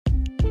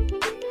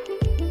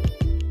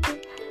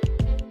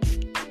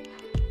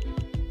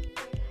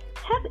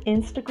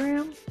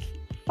Instagram?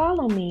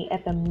 Follow me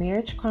at the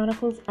Marriage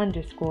Chronicles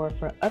 _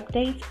 for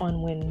updates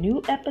on when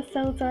new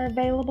episodes are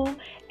available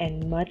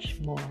and much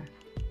more.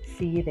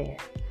 See you there.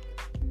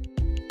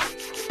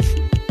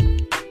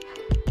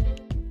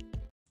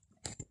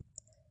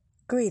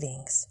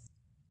 Greetings,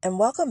 and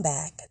welcome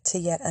back to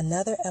yet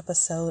another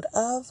episode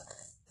of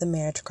the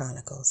Marriage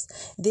Chronicles.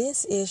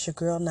 This is your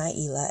girl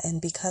Naila,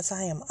 and because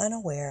I am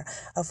unaware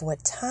of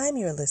what time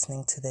you're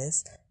listening to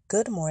this,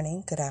 good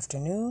morning, good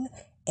afternoon,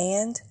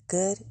 and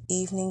good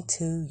evening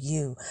to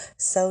you.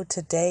 So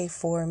today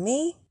for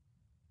me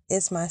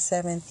is my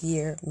 7th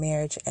year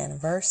marriage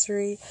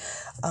anniversary.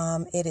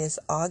 It is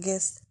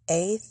August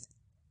 8th,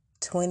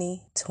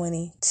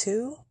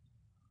 2022.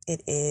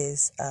 It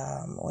is,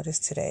 what is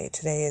today?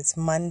 Today is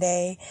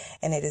Monday,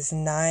 and it is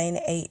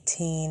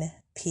 9:18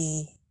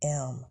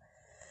 p.m.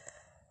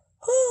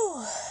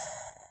 Whew.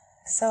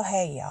 So,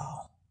 hey,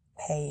 y'all.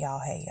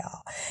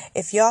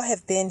 If y'all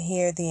have been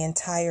here the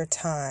entire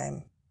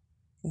time,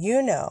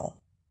 you know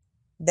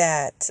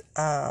that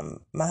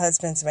my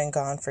husband's been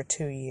gone for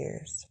 2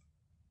 years.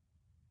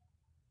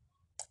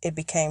 It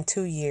became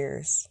 2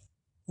 years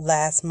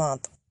last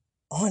month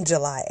on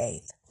July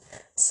 8th.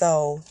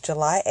 So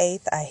July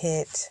 8th, I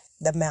hit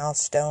the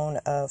milestone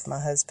of my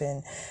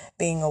husband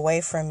being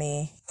away from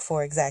me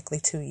for exactly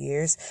 2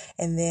 years.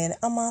 And then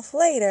a month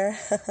later,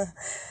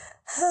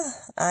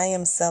 I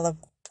am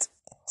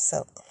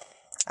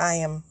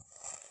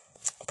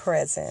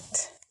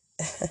present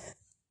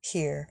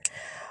here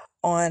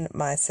on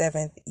my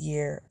 7th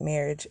year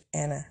marriage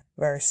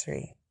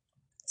anniversary.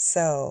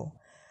 So,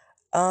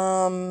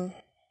 where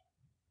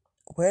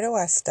do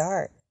I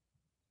start?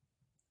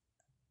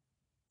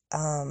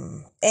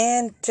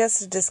 And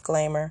just a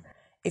disclaimer,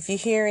 if you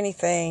hear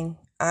anything,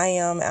 I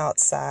am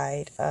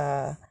outside.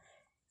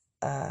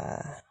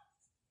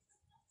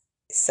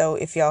 So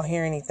if y'all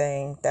hear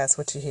anything, that's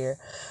what you hear.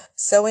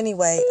 So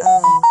anyway,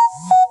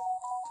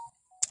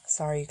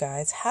 sorry you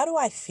guys. How do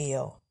I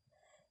feel?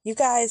 You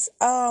guys,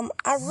 I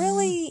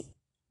really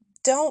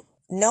don't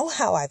know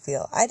how I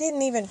feel. I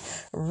didn't even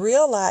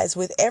realize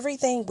with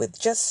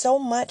just so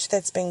much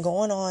that's been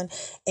going on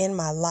in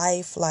my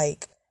life,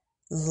 like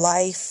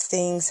life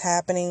things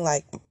happening,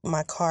 like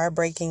my car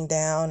breaking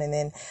down and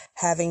then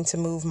having to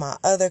move my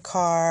other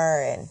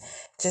car and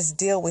just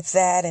deal with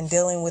that, and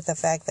dealing with the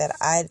fact that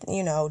I,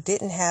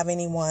 didn't have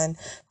anyone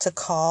to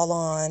call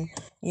on,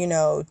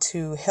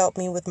 to help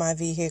me with my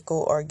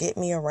vehicle or get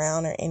me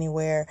around or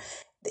anywhere.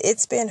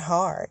 It's been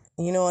hard,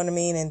 you know what I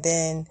mean? And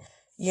then,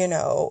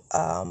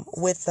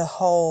 with the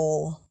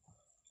whole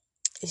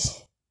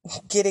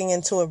getting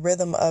into a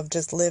rhythm of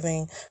just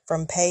living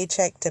from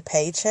paycheck to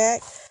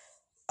paycheck,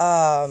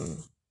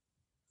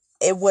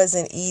 it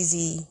wasn't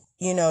easy,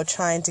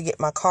 trying to get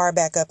my car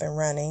back up and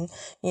running,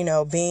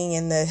 being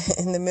in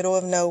the middle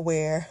of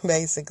nowhere,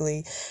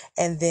 basically.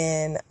 And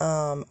then,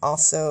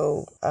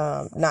 also,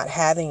 not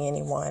having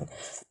anyone.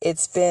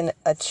 It's been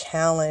a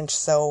challenge.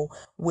 So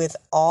with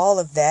all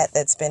of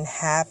that's been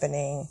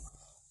happening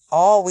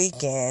all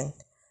weekend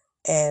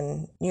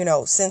and,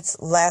 since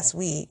last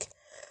week,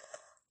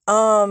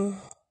 I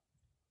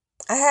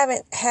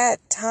haven't had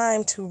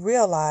time to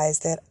realize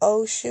that,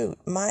 oh shoot,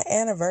 my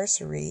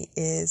anniversary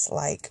is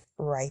like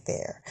right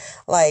there.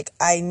 Like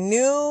I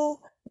knew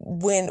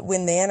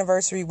when the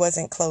anniversary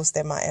wasn't close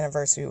that my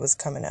anniversary was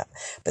coming up.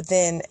 But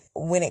then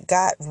when it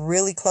got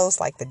really close,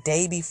 like the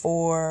day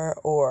before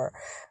or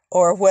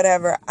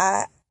whatever,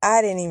 I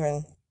didn't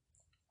even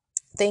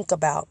think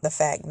about the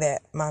fact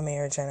that my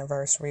marriage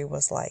anniversary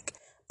was like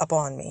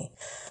upon me.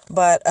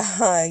 But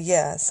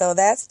yeah, so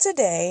that's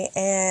today.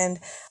 And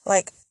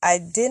like I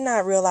did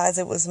not realize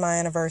it was my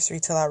anniversary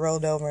till I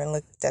rolled over and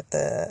looked at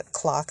the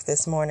clock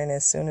this morning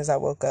as soon as I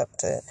woke up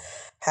to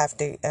have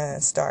to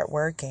start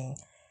working.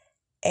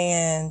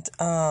 And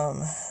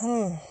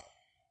I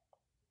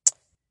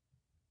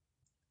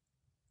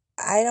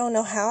don't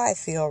know how I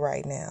feel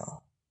right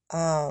now.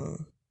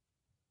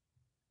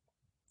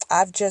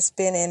 I've just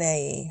been in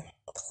a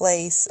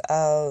place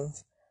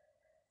of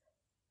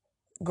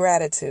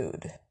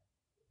gratitude,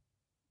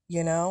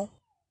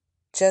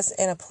 just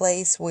in a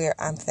place where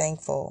I'm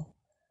thankful.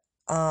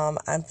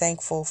 I'm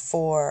thankful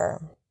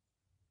for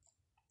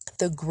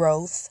the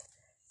growth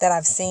that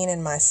I've seen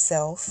in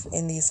myself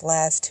in these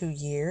last 2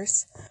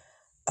 years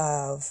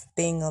of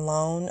being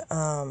alone.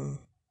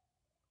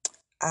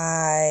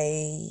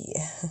 I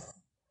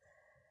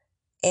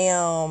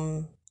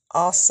am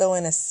also,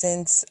 in a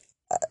sense,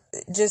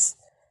 just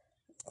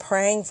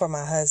praying for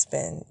my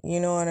husband, you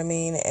know what I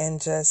mean?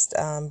 And just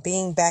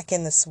being back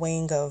in the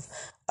swing of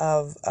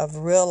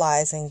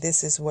realizing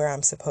this is where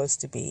I'm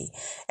supposed to be.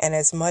 And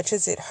as much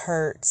as it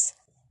hurts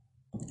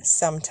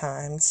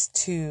sometimes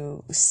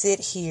to sit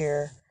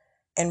here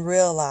and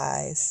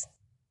realize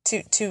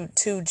to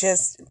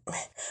just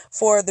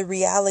for the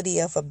reality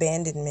of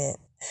abandonment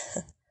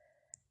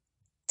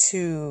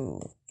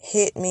to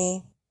hit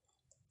me,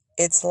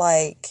 it's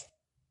like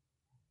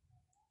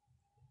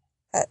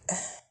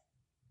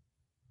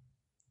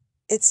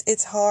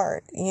it's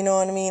hard, you know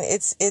what I mean?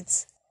 It's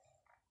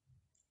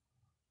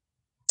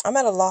I'm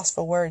at a loss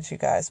for words, you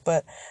guys,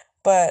 but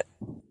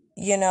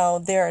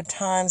there are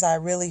times I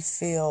really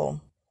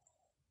feel,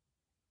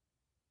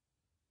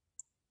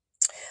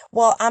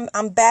 well,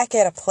 I'm back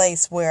at a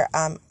place where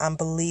I'm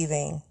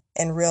believing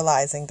and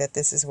realizing that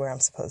this is where I'm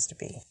supposed to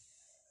be.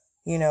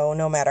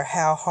 No matter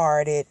how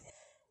hard it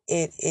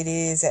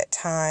is at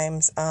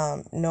times,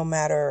 no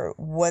matter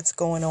what's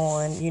going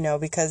on,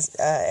 because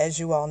as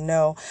you all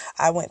know,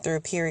 I went through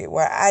a period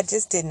where I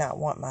just did not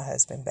want my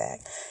husband back.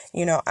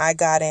 I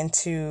got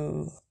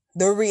into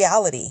the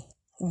reality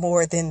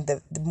more than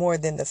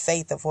the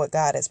faith of what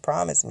God has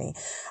promised me.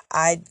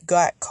 I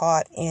got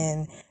caught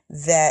in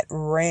that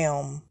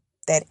realm,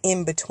 that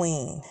in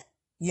between.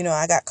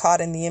 I got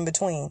caught in the in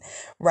between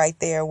right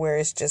there where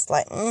it's just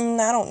like, I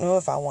don't know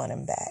if I want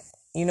him back.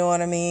 You know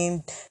what I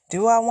mean?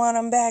 Do I want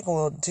him back?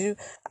 Well,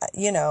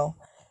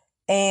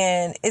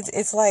 and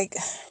it's like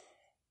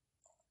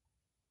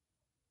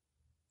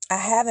I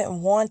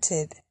haven't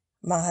wanted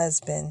my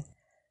husband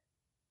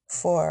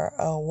for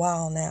a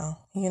while now,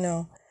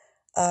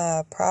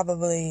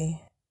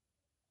 probably,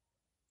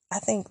 I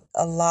think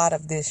a lot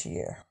of this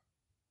year,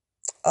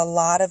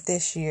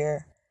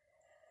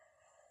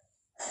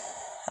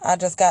 I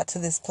just got to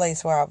this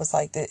place where I was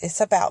like,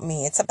 it's about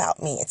me. It's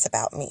about me. It's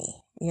about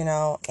me,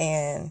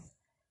 and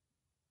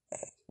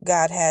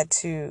God had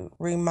to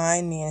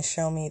remind me and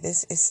show me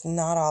this is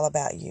not all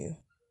about you.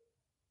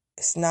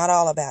 It's not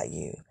all about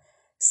you.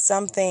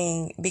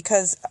 Something,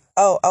 because,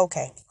 oh,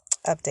 okay.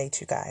 Update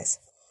you guys.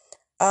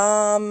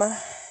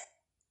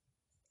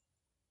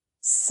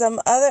 Some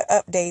other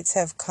updates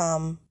have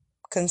come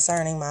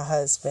concerning my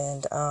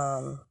husband.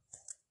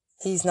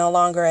 He's no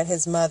longer at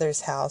his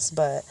mother's house,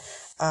 but,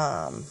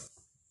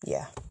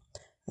 yeah,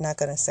 I'm not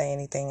going to say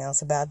anything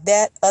else about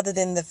that other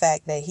than the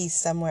fact that he's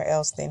somewhere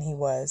else than he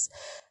was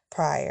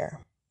prior.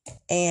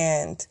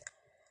 And,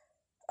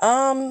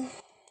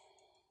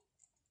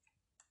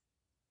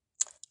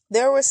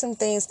 there were some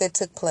things that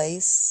took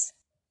place,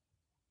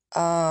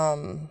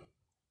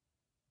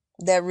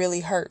 that really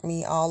hurt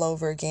me all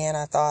over again.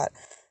 I thought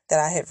that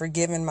I had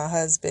forgiven my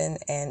husband,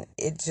 and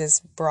it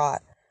just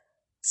brought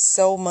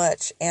so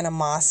much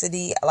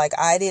animosity. Like,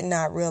 I did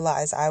not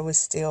realize I was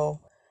still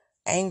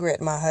angry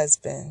at my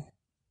husband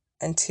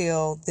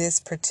until this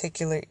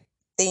particular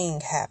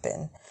thing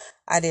happened.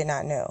 I did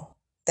not know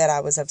that I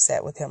was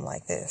upset with him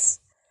like this.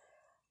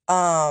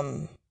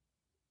 And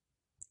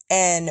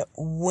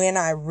when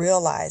I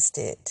realized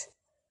it,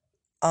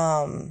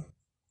 I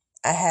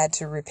had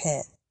to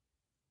repent,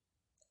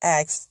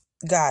 ask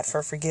God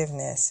for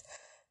forgiveness,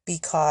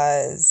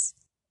 because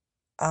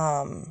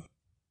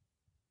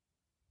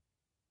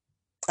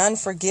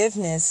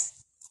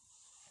unforgiveness,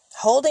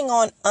 holding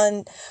on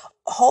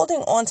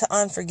to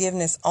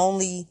unforgiveness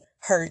only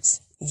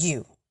hurts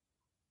you.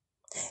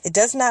 It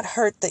does not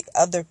hurt the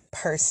other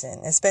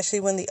person, especially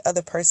when the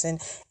other person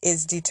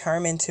is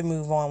determined to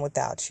move on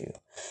without you.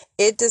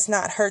 It does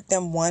not hurt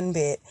them one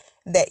bit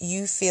that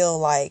you feel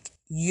like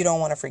you don't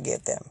want to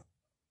forgive them.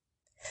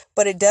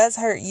 But it does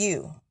hurt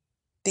you,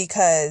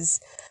 because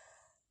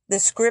the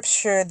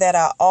scripture that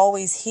I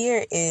always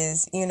hear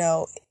is,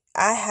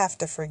 I have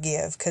to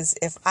forgive, because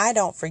if I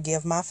don't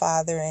forgive, my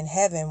Father in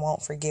heaven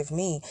won't forgive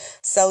me.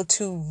 So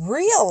to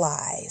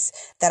realize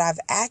that I've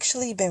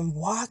actually been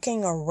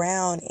walking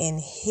around in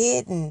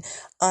hidden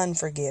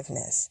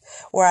unforgiveness,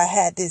 where I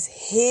had this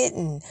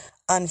hidden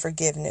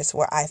unforgiveness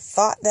where I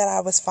thought that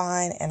I was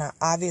fine and I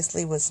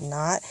obviously was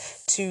not,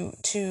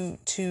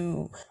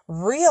 to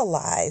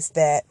realize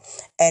that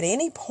at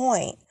any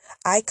point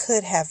I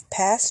could have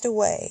passed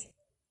away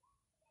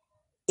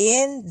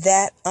in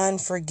that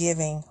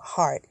unforgiving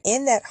heart,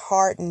 in that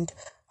hardened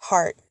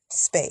heart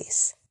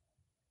space.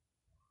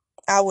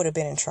 I would have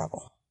been in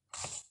trouble.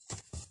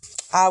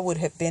 I would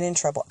have been in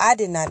trouble. I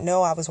did not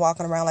know I was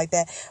walking around like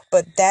that,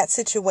 but that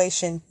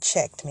situation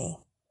checked me.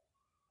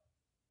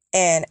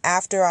 And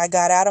after I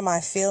got out of my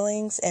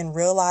feelings and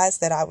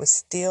realized that I was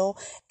still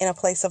in a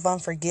place of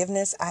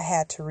unforgiveness, I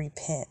had to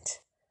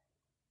repent.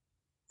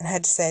 And I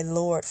had to say,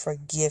 Lord,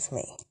 forgive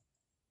me.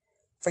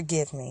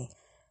 Forgive me.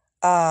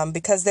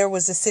 Because there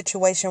was a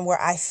situation where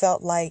I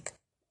felt like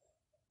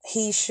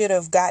he should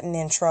have gotten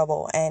in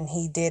trouble and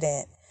he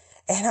didn't.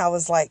 And I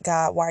was like,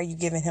 God, why are you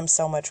giving him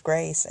so much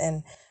grace?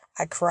 And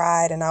I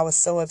cried and I was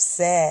so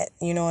upset,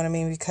 you know what I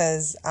mean?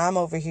 Because I'm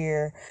over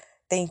here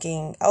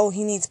thinking, oh,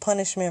 he needs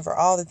punishment for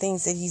all the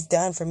things that he's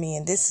done for me,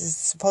 and this is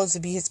supposed to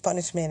be his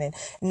punishment. And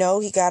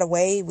no, he got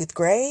away with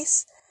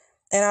grace.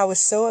 And I was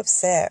so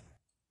upset.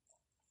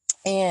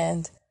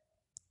 And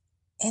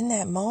in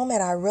that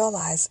moment, I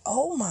realized,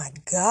 oh my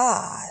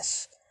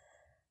gosh,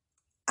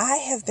 I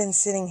have been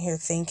sitting here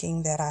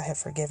thinking that I have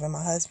forgiven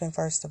my husband,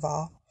 first of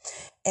all,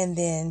 and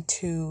then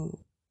to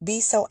be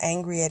so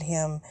angry at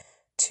him,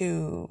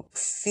 to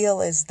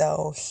feel as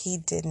though he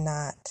did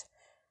not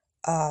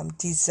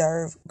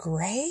deserve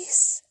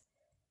grace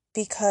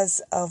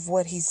because of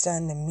what he's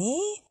done to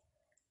me.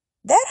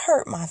 That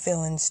hurt my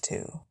feelings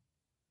too.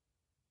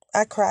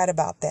 I cried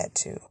about that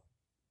too,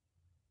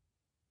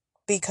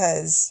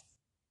 because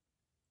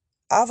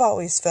I've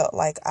always felt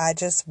like I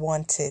just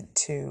wanted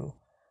to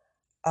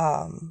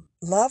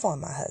love on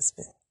my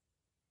husband.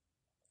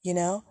 You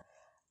know,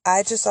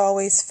 I just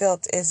always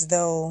felt as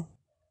though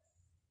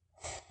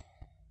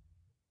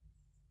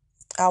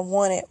I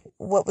wanted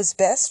what was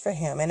best for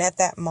him. And at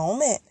that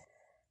moment,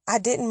 I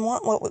didn't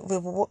want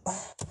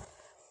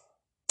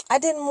I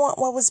didn't want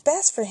what was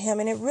best for him,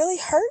 and it really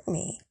hurt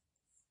me.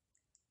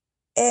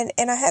 And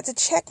I had to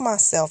check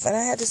myself, and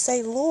I had to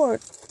say,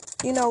 Lord,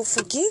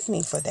 forgive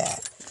me for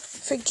that.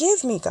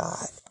 Forgive me,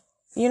 God.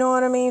 You know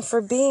what I mean?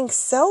 For being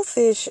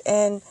selfish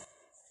and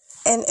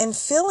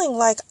feeling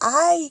like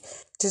I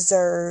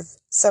deserve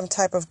some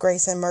type of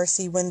grace and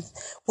mercy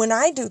when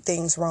I do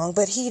things wrong,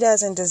 but he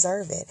doesn't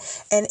deserve it.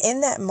 And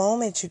in that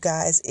moment, you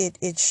guys,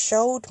 it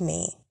showed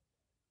me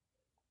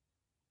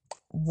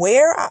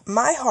where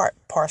my heart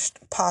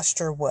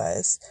posture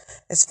was,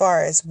 as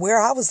far as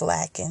where I was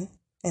lacking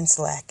and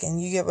slacking.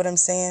 You get what I'm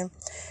saying?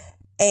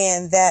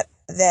 And that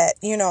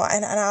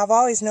and I've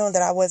always known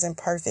that I wasn't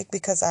perfect,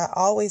 because I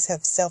always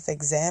have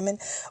self-examined,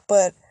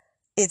 but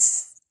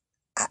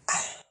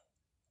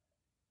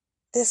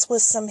this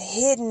was some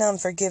hidden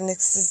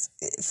unforgiveness,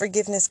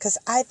 because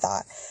I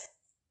thought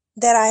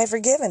that I had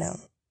forgiven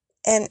him.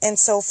 And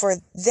so for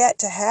that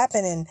to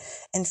happen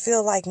and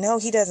feel like, no,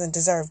 he doesn't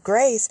deserve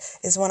grace,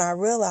 is when I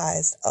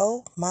realized,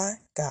 oh my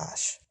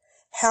gosh,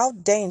 how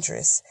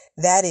dangerous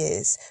that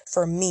is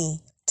for me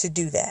to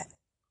do that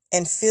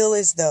and feel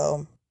as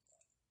though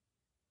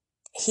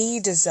he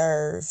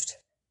deserved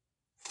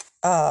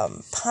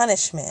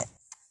punishment,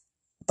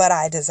 but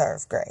I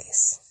deserve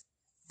grace.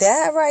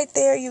 That right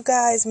there, you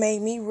guys,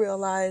 made me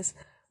realize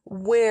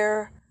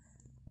where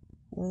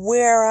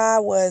I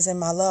was in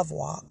my love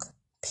walk.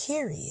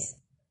 Period.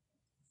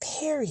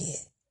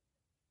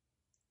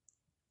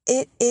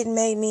 It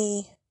made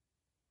me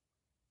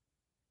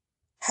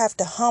have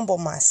to humble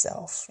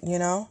myself,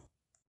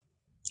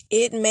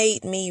 It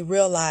made me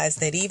realize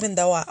that even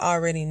though I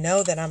already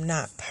know that I'm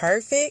not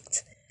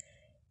perfect,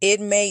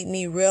 it made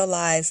me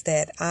realize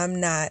that I'm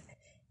not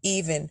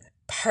even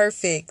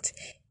perfect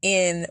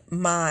in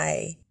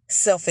my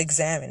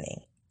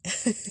self-examining.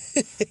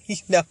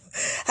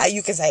 How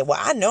you can say,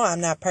 well, I know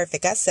I'm not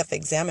perfect. I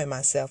self-examine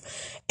myself.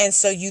 And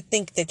so you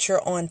think that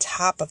you're on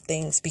top of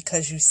things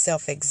because you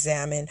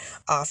self-examine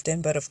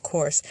often. But of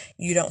course,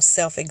 you don't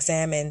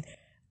self-examine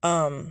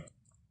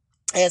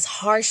as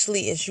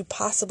harshly as you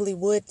possibly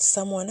would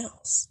someone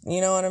else. You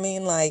know what I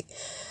mean? Like,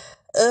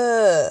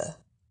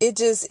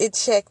 it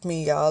checked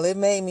me, y'all. It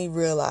made me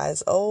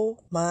realize, oh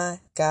my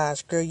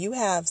gosh, girl, you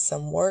have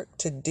some work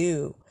to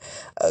do.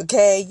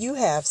 Okay, you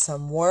have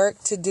some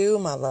work to do,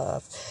 my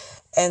love.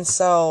 And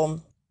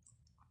so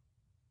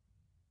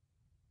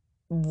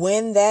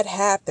when that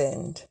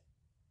happened,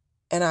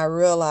 and I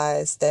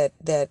realized that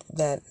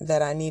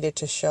I needed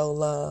to show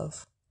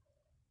love,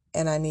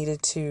 and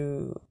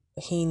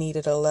he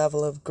needed a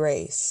level of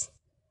grace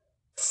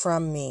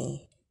from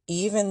me,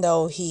 even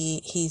though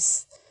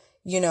he's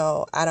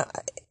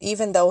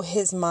even though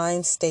his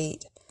mind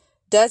state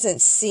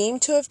doesn't seem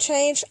to have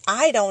changed.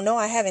 I don't know.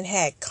 I haven't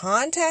had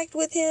contact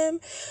with him,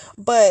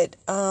 but,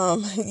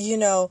 so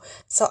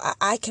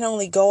I can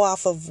only go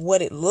off of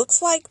what it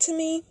looks like to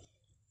me.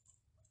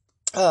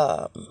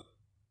 I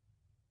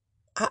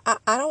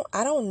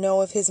don't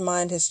know if his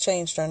mind has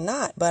changed or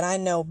not, but I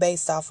know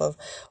based off of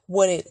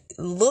what it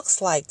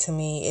looks like to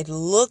me, it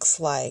looks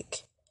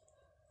like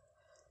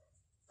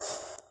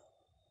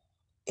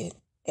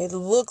it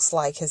looks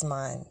like his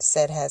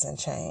mindset hasn't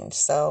changed.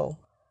 So,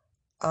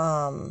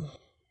 I'm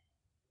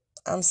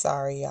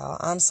sorry, y'all.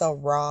 I'm so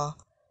raw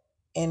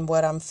in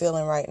what I'm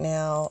feeling right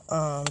now,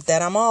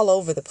 that I'm all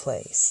over the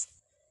place.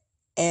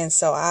 And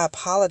so I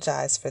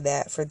apologize for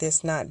that, for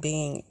this not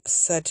being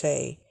such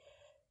a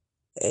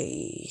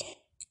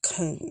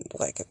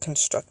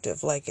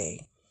constructive, like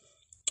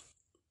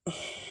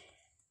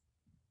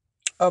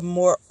a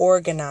more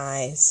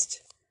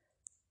organized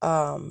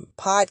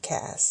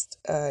podcast,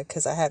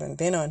 because I haven't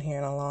been on here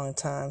in a long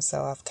time,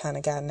 so I've kind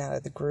of gotten out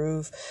of the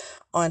groove,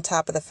 on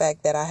top of the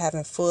fact that I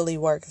haven't fully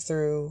worked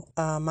through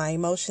my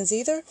emotions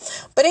either.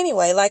 But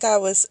anyway, like I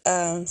was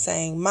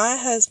saying, my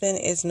husband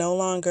is no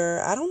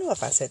longer, I don't know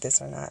if I said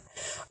this or not,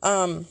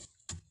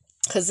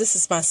 because this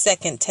is my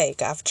second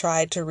take. I've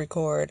tried to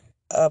record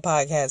a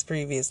podcast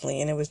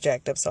previously and it was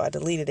jacked up, so I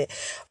deleted it.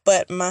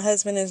 But my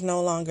husband is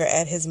no longer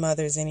at his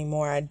mother's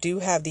anymore. I do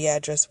have the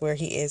address where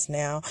he is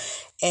now.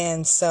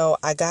 And so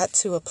I got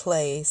to a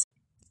place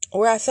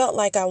where I felt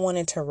like I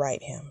wanted to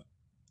write him.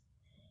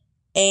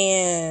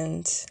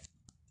 And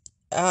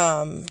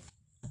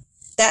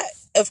that,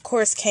 of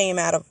course, came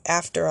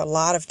after a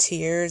lot of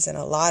tears and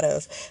a lot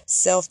of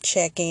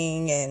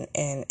self-checking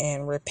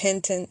and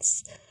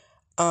repentance.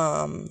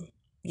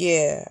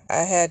 Yeah,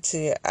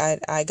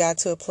 I got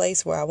to a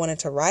place where I wanted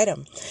to write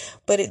him.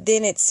 But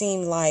then it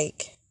seemed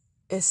like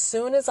as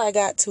soon as I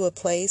got to a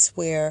place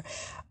where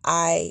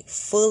I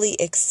fully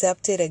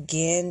accepted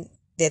again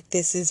that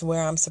this is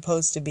where I'm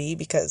supposed to be,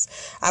 because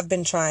I've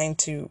been trying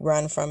to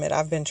run from it.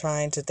 I've been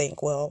trying to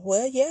think, well,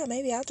 yeah,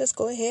 maybe I'll just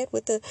go ahead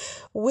with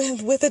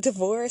with a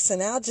divorce,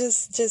 and I'll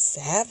just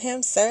have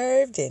him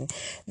served and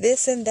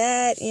this and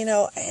that, and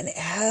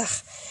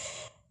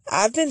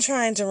I've been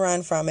trying to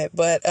run from it.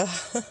 But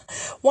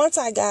once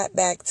I got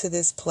back to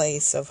this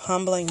place of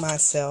humbling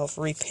myself,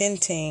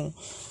 repenting,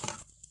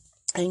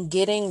 and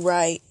getting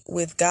right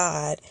with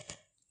God,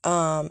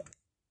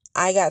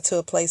 I got to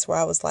a place where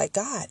I was like,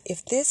 God,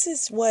 if this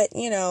is what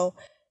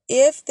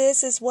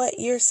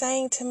you're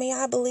saying to me,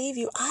 I believe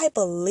you. I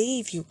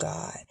believe you,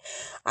 God.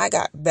 I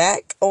got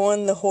back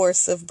on the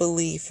horse of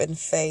belief and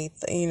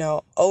faith,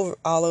 all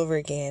over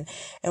again,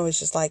 and was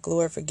just like,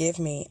 Lord, forgive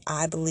me.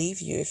 I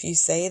believe you. If you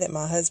say that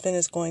my husband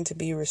is going to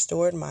be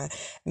restored, my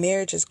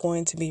marriage is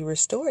going to be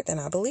restored, then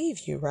I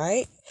believe you,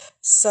 right?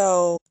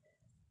 So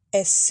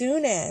as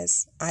soon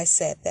as I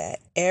said that,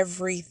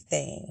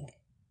 everything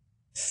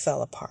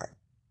fell apart.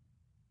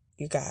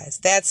 You guys,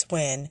 that's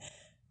when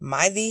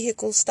my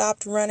vehicle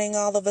stopped running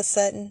all of a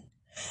sudden.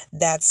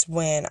 That's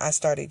when I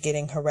started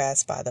getting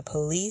harassed by the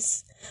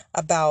police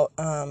about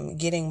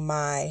getting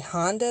my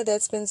Honda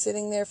that's been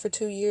sitting there for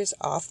 2 years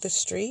off the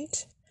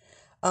street,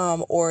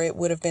 or it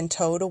would have been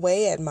towed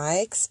away at my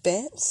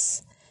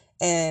expense.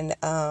 And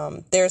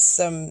there's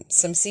some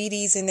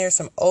CDs in there,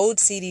 some old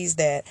CDs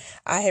that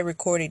I had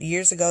recorded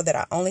years ago that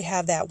I only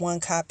have that one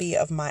copy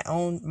of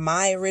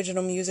my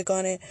original music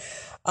on it.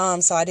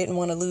 So I didn't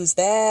want to lose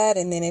that.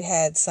 And then it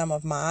had some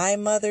of my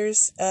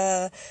mother's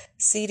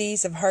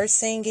CDs of her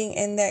singing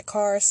in that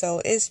car.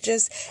 So it's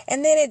just,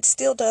 and then it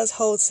still does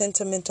hold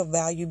sentimental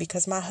value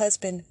because my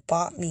husband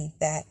bought me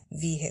that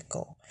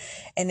vehicle.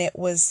 And it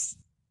was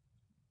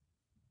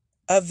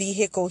a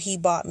vehicle he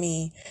bought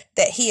me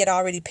that he had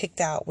already picked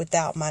out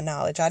without my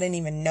knowledge. I didn't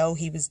even know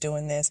he was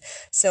doing this.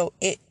 So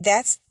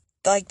that's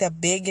like the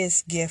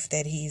biggest gift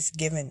that he's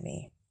given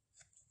me.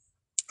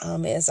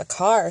 Is a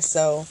car.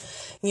 So,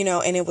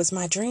 and it was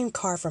my dream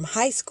car from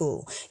high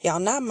school. Y'all,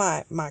 not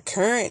my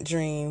current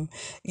dream,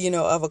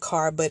 of a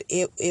car, but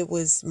it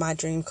was my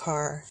dream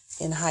car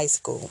in high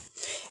school.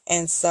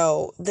 And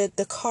so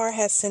the car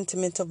has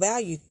sentimental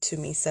value to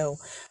me. So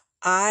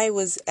I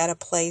was at a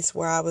place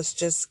where I was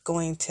just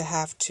going to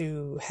have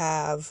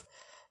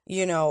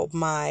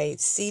my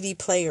CD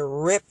player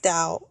ripped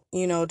out,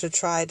 to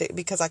try to,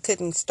 because I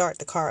couldn't start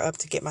the car up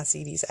to get my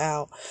CDs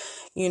out,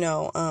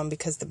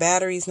 because the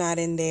battery's not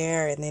in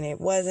there, and then it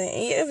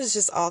was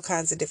just all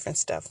kinds of different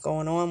stuff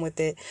going on with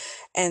it.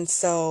 And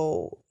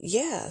so,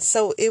 yeah,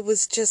 so it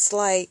was just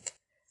like,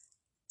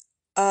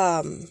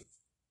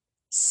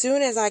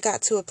 soon as I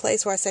got to a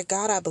place where I said,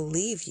 God, I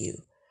believe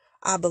you.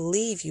 I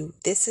believe you.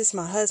 This is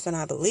my husband.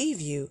 I believe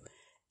you.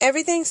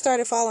 Everything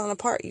started falling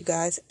apart, you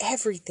guys.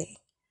 Everything.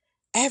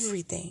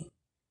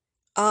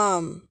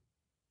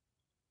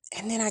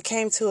 And then I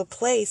came to a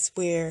place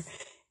where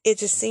it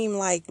just seemed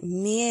like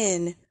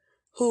men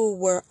who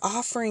were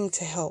offering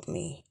to help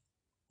me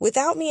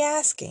without me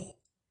asking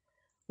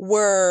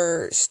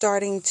were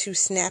starting to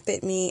snap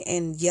at me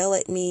and yell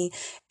at me.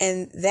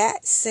 And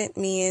that sent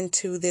me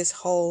into this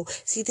whole,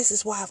 see, this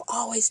is why I've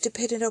always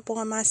depended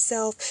upon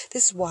myself.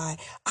 This is why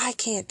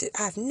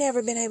I've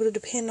never been able to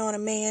depend on a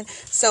man.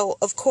 So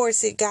of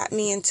course it got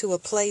me into a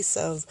place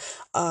of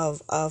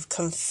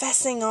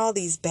confessing all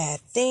these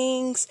bad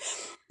things,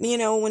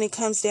 when it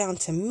comes down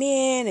to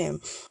men,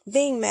 and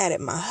being mad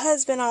at my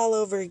husband all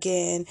over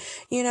again,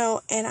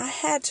 and I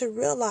had to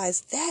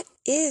realize that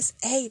is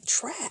a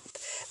trap,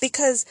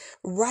 because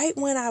right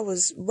when I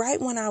was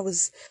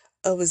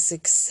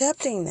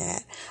accepting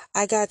that,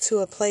 I got to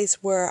a place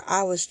where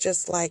I was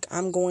just like,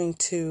 I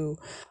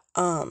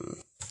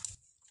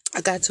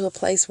got to a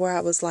place where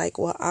I was like,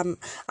 well,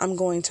 I'm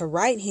going to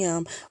write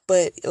him.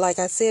 But like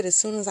I said, as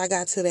soon as I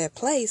got to that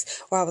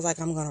place where I was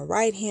like, I'm going to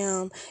write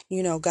him,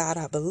 God,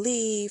 I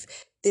believe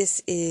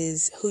this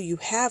is who you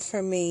have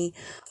for me.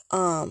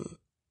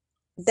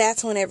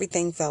 That's when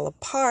everything fell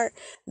apart.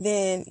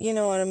 Then, you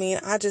know what I mean?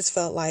 I just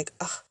felt like,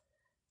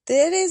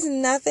 there is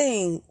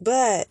nothing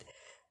but,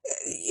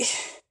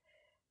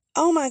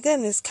 oh my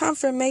goodness,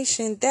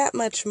 confirmation, that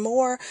much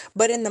more.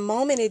 But in the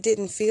moment, it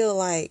didn't feel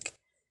like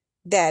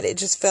that. It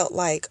just felt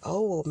like,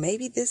 oh, well,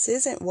 maybe this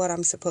isn't what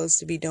I'm supposed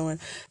to be doing.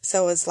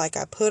 So it's like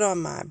I put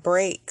on my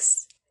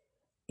brakes.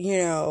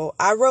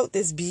 I wrote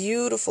this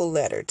beautiful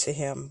letter to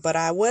him, but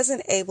I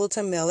wasn't able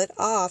to mail it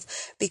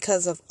off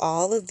because of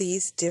all of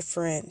these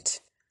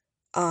different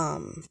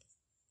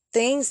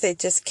things that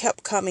just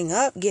kept coming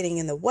up, getting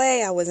in the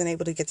way. I wasn't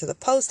able to get to the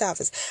post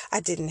office. I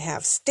didn't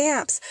have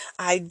stamps.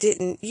 I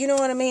didn't, you know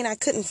what I mean? I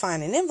couldn't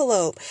find an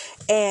envelope,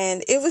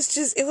 and it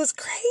was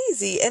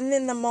crazy. And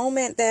then the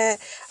moment that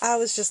I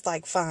was just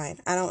like, fine,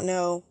 I don't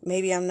know,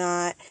 maybe I'm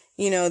not,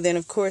 then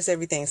of course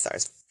everything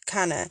starts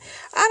kind of,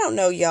 I don't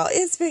know, y'all.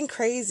 It's been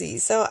crazy.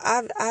 So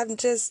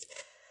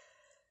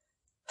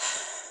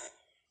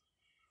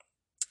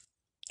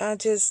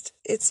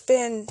it's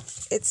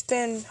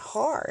been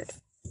hard.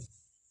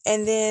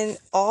 And then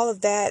all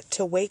of that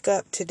to wake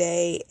up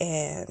today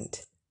and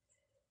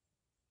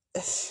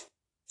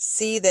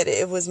see that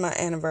it was my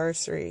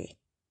anniversary.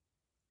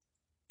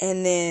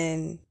 And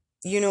then,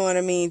 you know what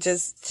I mean?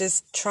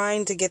 Just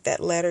trying to get that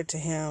letter to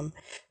him,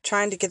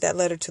 trying to get that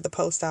letter to the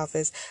post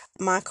office.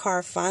 My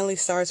car finally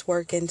starts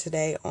working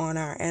today on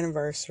our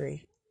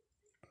anniversary.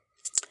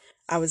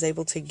 I was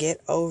able to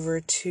get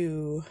over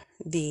to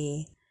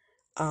the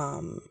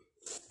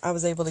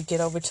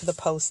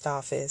post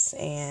office,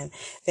 and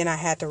then I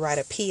had to write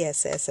a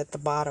PSS at the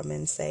bottom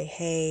and say,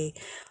 hey,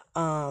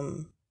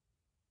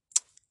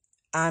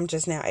 I'm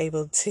just now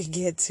able to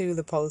get to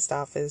the post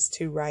office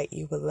to write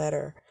you a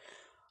letter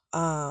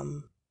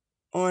on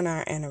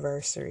our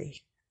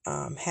anniversary.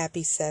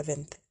 Happy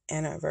 7th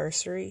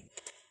anniversary.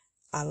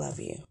 I love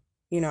you.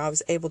 I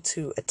was able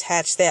to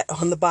attach that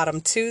on the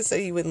bottom too, so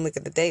you wouldn't look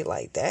at the date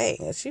like,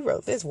 dang, she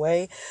wrote this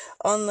way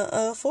on the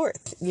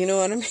 4th. You know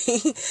what I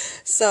mean?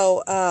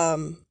 So,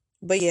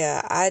 but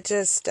yeah, I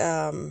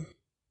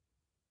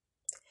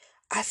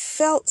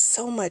felt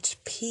so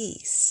much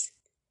peace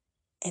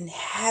and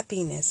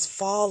happiness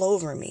fall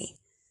over me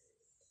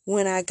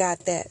when I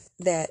got that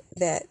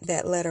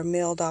letter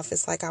mailed off.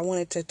 It's like I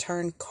wanted to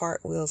turn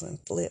cartwheels and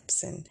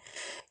flips, and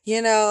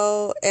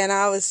and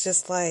I was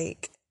just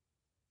like,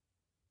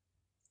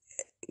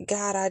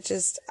 God, I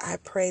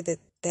pray that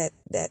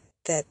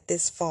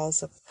this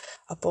falls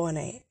upon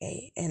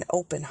an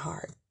open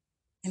heart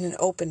and an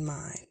open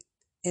mind,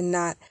 and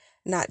not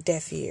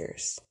deaf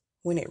ears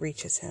when it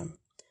reaches him.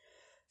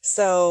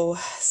 So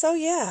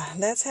yeah,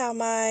 that's how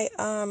my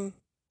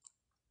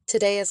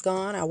today is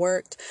gone. I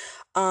worked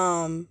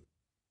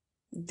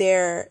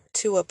there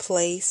to a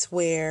place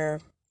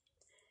where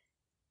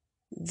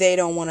they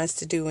don't want us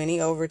to do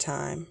any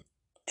overtime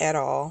at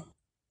all.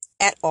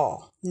 At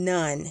all.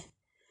 None.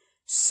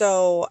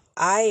 So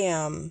I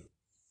am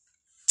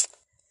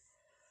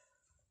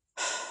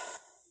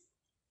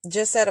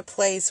just at a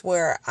place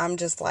where I'm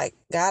just like,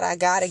 God, I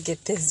gotta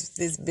get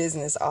this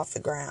business off the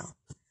ground.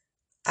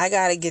 I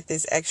gotta get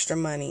this extra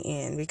money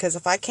in, because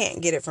if I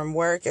can't get it from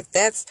work, if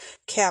that's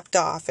capped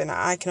off and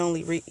I can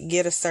only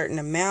get a certain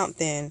amount,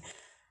 then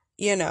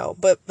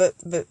but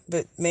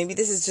maybe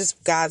this is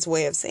just God's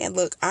way of saying,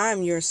 look,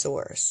 I'm your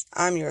source.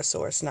 I'm your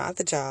source, not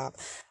the job.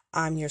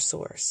 I'm your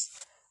source.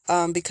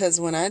 Because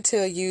when I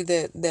tell you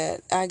that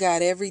I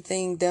got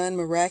everything done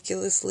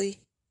miraculously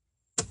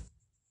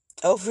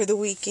over the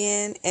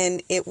weekend,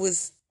 and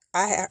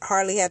I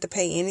hardly had to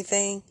pay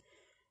anything,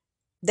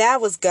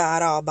 that was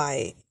God all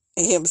by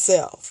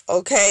himself.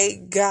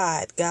 Okay?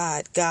 God.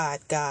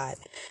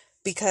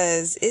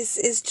 Because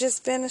it's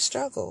just been a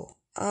struggle.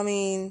 I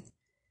mean,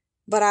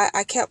 but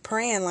I kept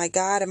praying like,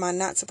 God, am I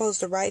not supposed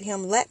to write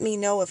him? Let me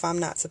know if I'm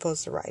not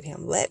supposed to write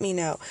him. Let me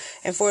know.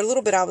 And for a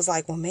little bit, I was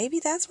like, well, maybe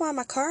that's why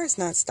my car is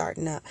not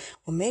starting up.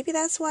 Well, maybe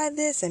that's why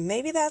this, and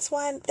maybe that's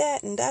why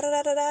that, and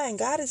da-da-da-da-da. And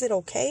God, is it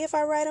okay if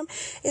I write him?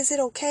 Is it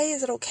okay?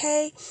 Is it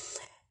okay?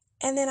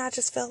 And then I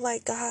just felt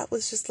like God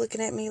was just looking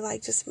at me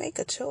like, just make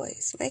a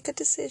choice. Make a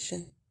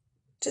decision.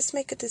 Just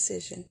make a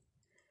decision.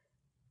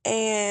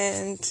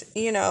 And,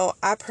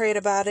 I prayed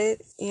about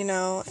it,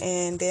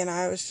 and then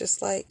I was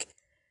just like,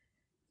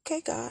 okay,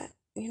 God,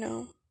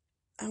 I'm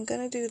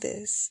going to do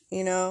this,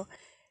 and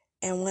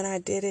when I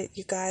did it,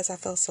 you guys, I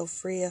felt so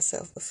free. I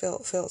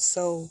felt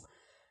so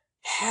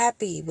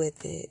happy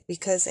with it,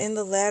 because in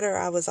the letter,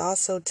 I was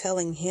also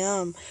telling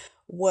him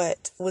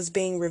what was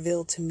being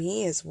revealed to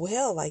me as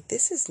well. Like,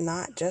 this is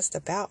not just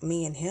about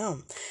me and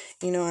him,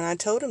 and I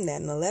told him that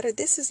in the letter.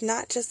 This is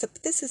not just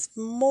this is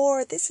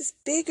more, this is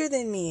bigger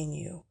than me and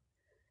you.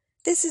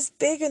 This is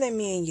bigger than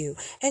me and you.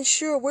 And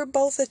sure, we're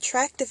both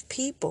attractive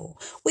people.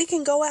 We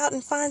can go out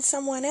and find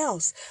someone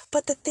else.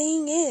 But the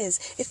thing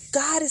is, if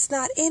God is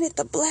not in it,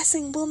 the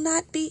blessing will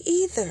not be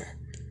either.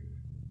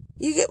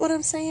 You get what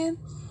I'm saying?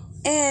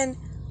 And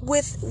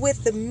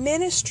with the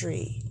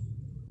ministry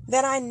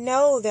that I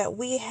know that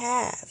we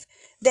have,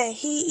 that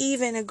he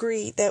even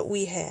agreed that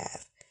we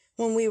have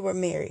when we were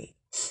married.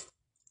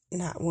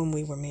 Not when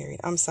we were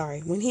married. I'm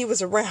sorry. When he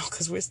was around,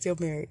 because we're still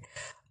married.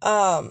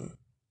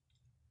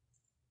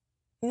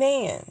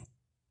 Man,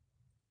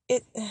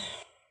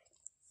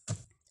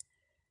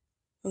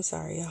 I'm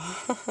sorry,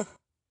 y'all.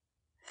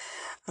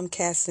 I'm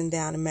casting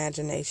down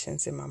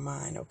imaginations in my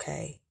mind,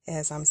 okay?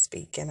 As I'm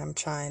speaking, I'm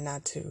trying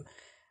not to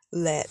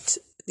let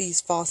these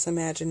false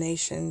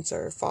imaginations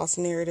or false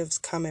narratives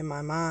come in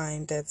my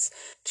mind that's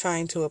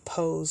trying to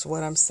oppose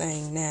what I'm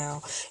saying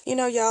now.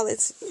 Y'all,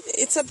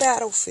 it's a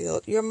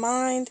battlefield. Your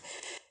mind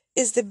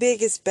is the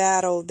biggest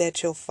battle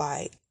that you'll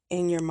fight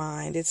in your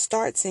mind. It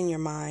starts in your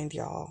mind,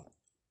 y'all.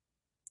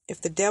 If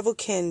the devil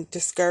can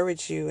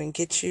discourage you and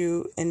get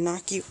you and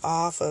knock you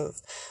off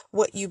of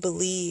what you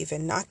believe,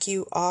 and knock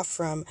you off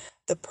from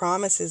the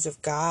promises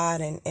of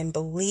God, and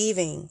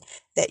believing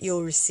that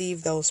you'll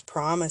receive those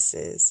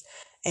promises,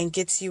 and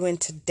gets you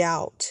into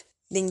doubt,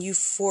 then you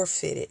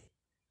forfeited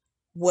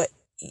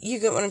you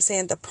get what I'm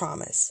saying? The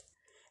promise.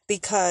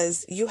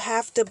 Because you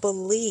have to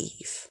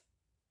believe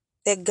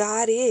that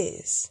God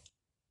is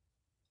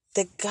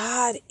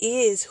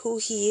who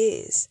he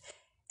is.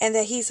 and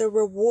that he's a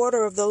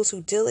rewarder of those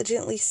who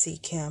diligently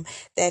seek him,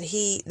 that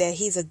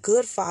he's a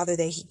good father,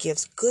 that he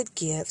gives good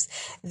gifts,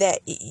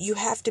 that you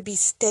have to be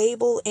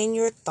stable in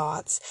your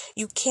thoughts.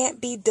 You can't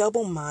be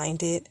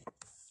double-minded.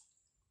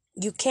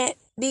 You can't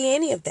be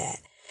any of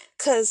that,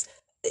 because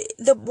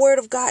the word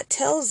of God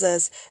tells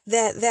us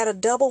that a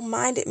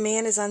double-minded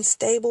man is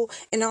unstable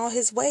in all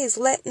his ways.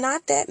 Let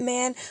not that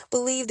man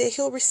believe that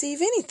he'll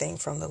receive anything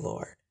from the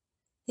Lord.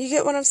 You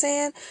get what I'm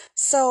saying?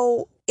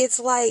 So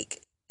it's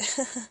like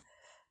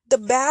the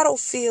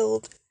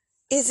battlefield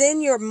is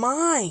in your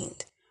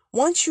mind.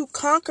 Once you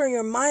conquer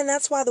your mind,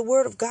 that's why the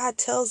word of God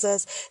tells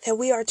us that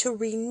we are to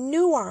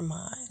renew our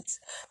minds,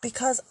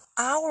 because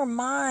our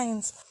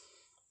minds,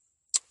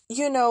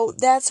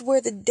 that's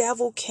where the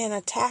devil can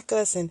attack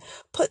us and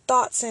put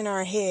thoughts in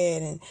our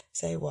head and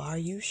say, well, are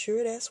you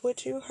sure that's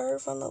what you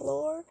heard from the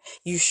Lord?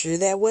 You sure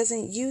that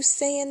wasn't you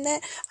saying that?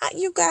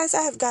 You guys,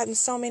 I have gotten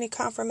so many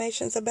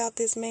confirmations about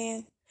this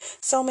man,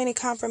 so many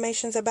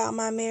confirmations about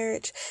my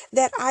marriage,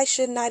 that I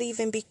should not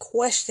even be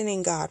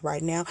questioning God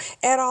right now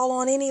at all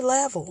on any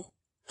level,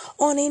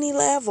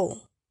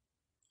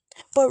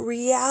 But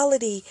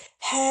reality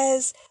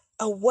has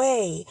a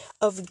way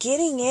of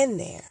getting in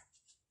there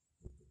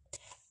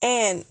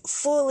and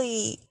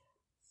fully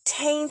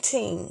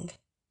tainting,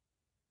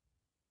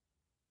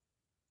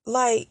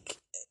 like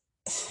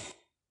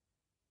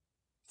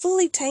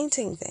fully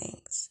tainting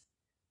things,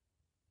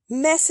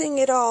 messing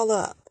it all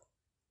up.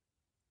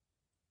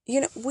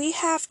 We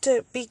have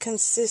to be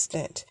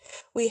consistent.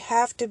 We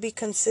have to be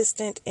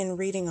consistent in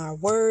reading our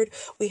word.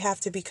 We have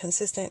to be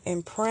consistent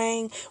in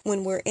praying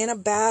when we're in a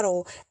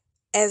battle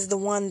as the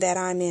one that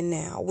I'm in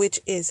now, which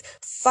is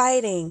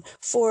fighting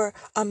for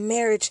a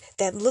marriage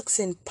that looks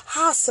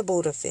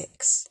impossible to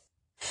fix,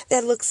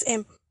 that looks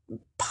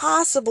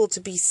impossible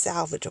to be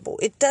salvageable.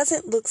 It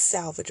doesn't look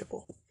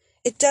salvageable.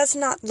 It does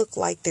not look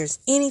like there's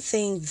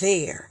anything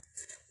there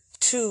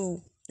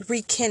to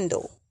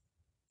rekindle.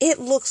 It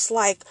looks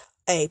like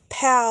a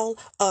pile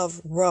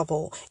of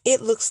rubble.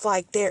 It looks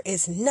like there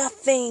is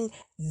nothing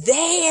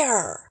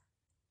there.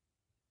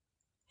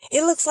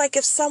 It looks like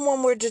if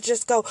someone were to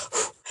just go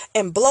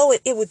and blow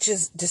it, it would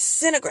just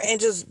disintegrate and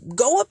just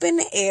go up in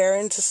the air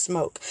into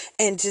smoke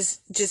and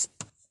just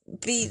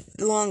be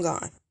long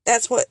gone.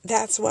 That's what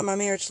my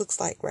marriage looks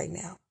like right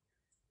now.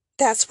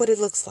 That's what it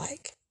looks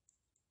like.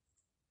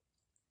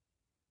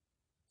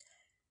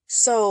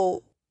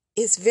 So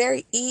it's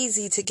very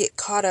easy to get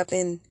caught up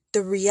in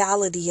the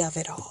reality of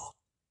it all,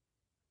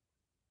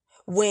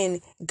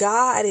 when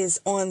God is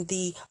on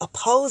the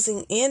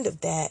opposing end of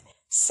that,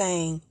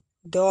 saying,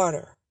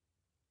 daughter,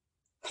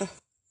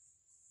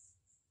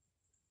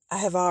 I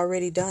have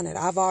already done it.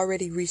 I've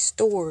already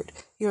restored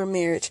your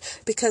marriage,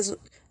 because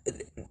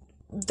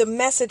the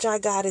message I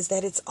got is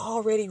that it's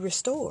already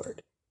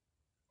restored.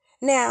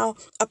 Now,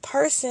 a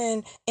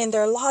person in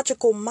their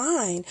logical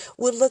mind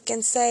would look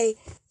and say,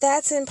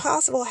 that's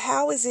impossible.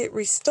 How is it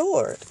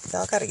restored? So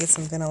I got to get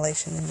some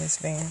ventilation in this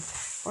van.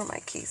 Where are my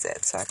keys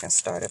at so I can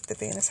start up the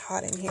van? It's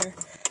hot in here.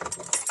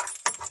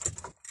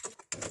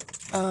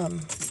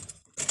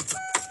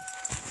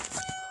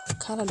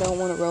 Kind of don't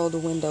want to roll the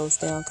windows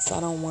down because I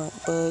don't want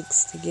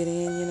bugs to get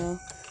in,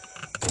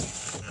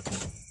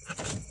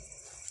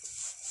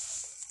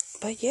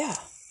 But yeah,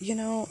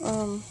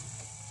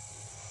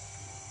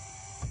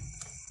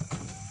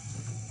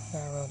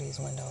 gotta roll these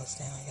windows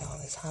down, y'all.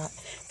 It's hot,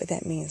 but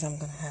that means I'm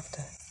gonna have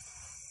to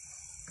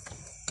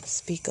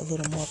speak a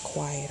little more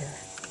quieter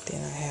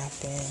than I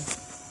have been.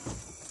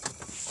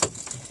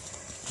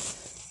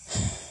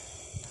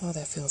 Oh,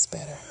 that feels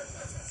better.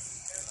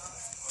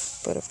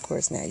 But of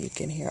course, now you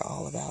can hear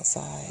all of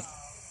outside.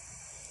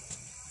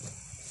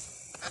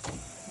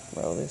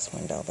 Roll this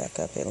window back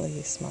up, at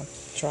least my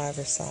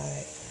driver's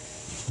side.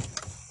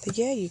 But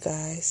yeah, you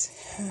guys,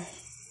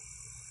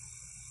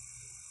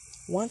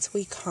 once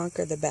we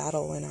conquer the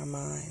battle in our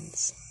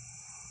minds,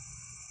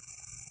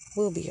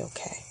 we'll be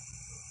okay.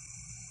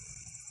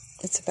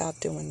 It's about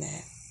doing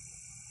that.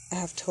 I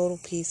have total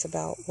peace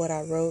about what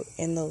I wrote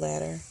in the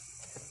letter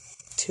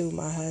to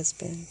my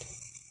husband.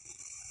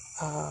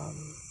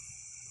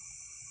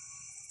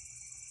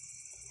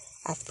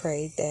 I've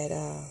prayed that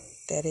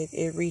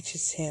it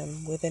reaches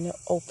him with an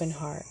open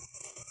heart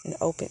and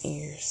open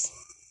ears.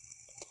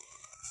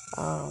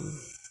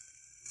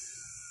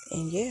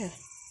 And yeah,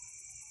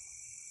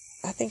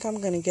 I think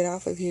I'm going to get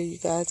off of here, you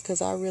guys,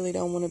 because I really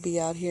don't want to be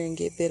out here and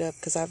get bit up,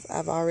 because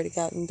I've already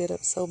gotten bit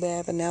up so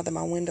bad, but now that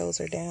my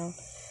windows are down,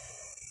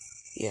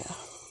 yeah.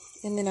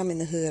 And then I'm in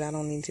the hood. I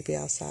don't need to be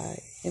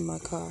outside in my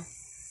car.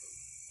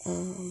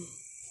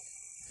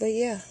 But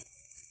yeah,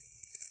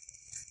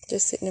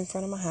 just sitting in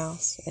front of my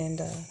house and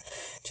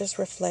just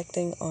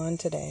reflecting on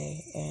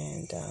today.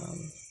 And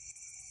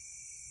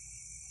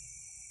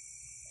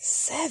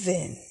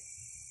 7.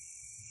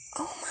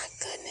 Oh my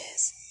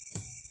goodness.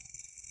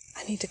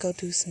 I need to go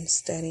do some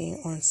studying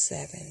on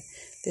 7.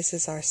 This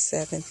is our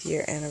 7th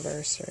year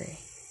anniversary.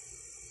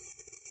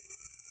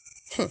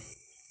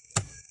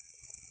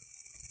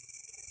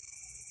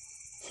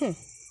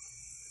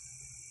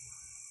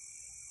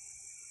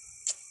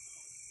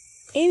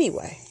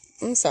 Anyway,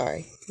 I'm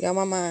sorry. Y'all,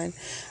 my mind,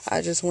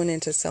 I just went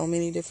into so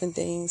many different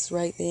things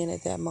right then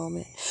at that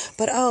moment.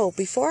 But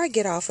before I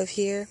get off of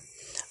here,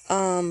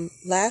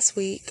 last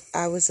week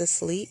I was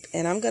asleep,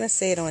 and I'm going to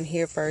say it on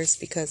here first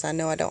because I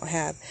know I don't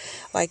have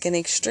like an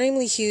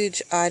extremely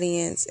huge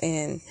audience,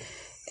 and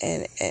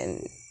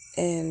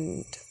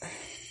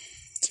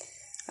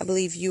I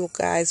believe you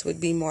guys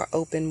would be more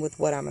open with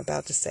what I'm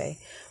about to say.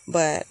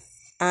 But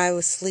I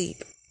was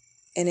asleep,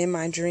 and in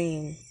my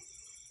dream,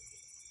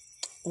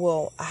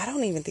 well, I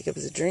don't even think it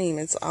was a dream.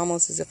 It's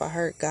almost as if I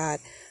heard God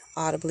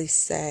audibly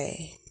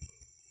say,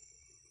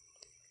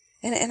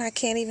 and I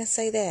can't even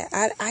say that.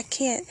 I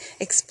can't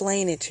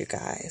explain it, you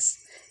guys.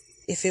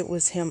 If it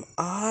was him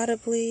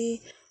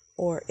audibly,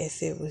 or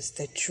if it was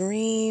the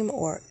dream,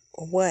 or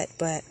what.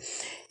 But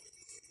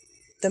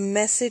the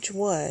message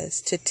was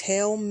to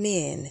tell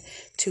men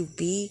to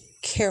be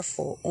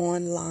careful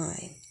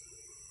online,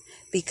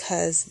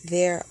 because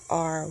there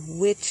are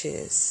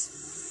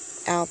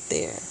witches out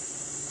there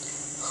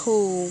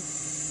who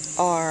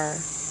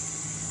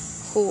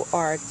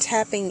are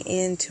tapping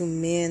into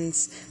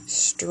men's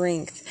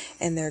strength,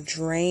 and they're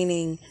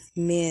draining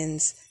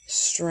men's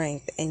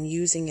strength and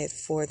using it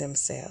for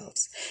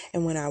themselves.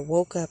 And when I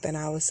woke up, and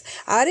I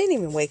didn't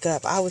even wake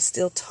up, I was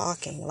still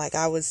talking.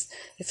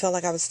 It felt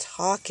like I was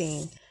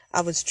talking.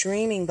 I was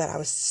dreaming, but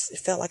it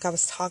felt like I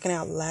was talking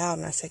out loud.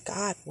 And I said,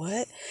 God,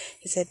 what?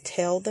 He said,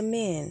 tell the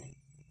men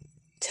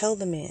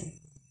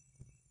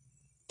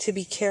to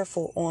be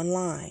careful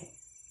online,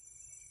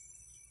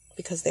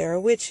 because there are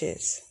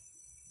witches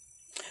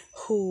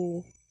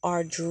who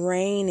are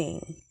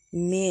draining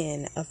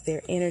men of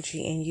their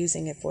energy and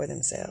using it for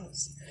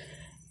themselves.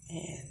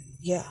 And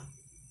yeah.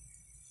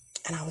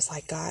 And I was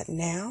like, God,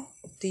 now?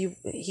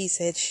 He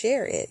said,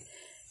 share it.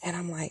 And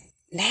I'm like,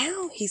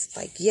 now? He's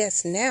like,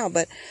 yes, now.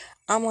 But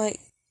I'm like,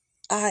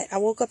 I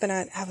woke up, and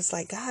I was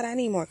like, God, I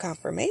need more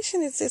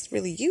confirmation. Is this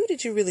really you?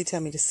 Did you really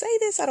tell me to say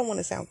this? I don't want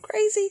to sound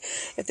crazy.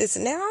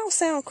 I'll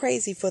sound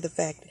crazy for the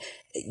fact,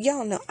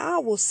 y'all know, I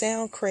will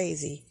sound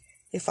crazy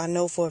if I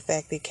know for a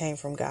fact it came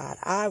from God.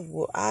 I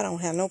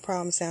don't have no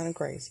problem sounding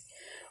crazy.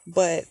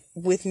 But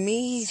with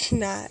me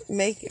not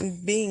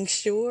being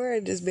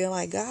sure, just being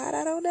like, God,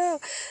 I don't know,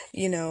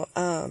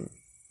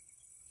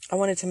 I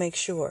wanted to make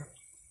sure.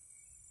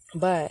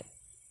 But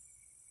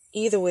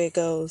either way it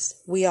goes,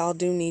 we all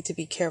do need to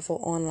be careful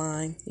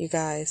online, you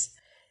guys.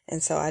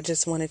 And so I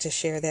just wanted to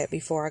share that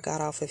before I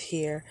got off of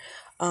here.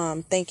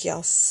 Thank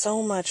y'all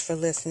so much for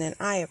listening.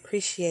 I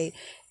appreciate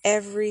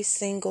every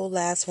single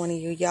last one of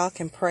you. Y'all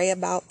can pray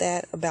about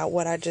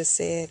what I just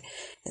said,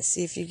 and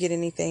see if you get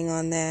anything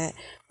on that.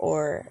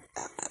 Or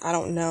I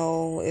don't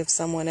know if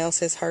someone else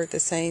has heard the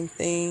same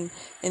thing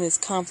and it's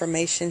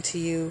confirmation to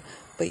you.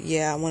 But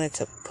yeah, I wanted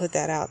to put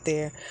that out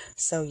there.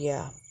 So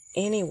yeah.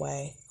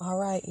 Anyway, all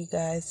right, you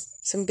guys,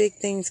 some big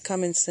things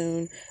coming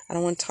soon. I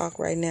don't want to talk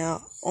right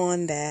now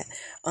on that.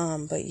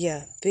 But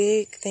yeah,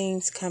 big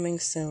things coming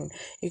soon.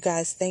 You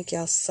guys, thank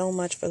y'all so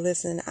much for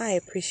listening. I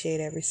appreciate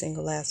every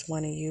single last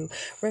one of you.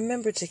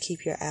 Remember to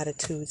keep your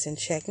attitudes in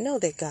check. Know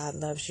that God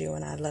loves you,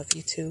 and I love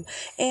you too.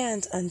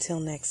 And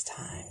until next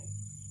time,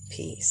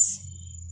 peace.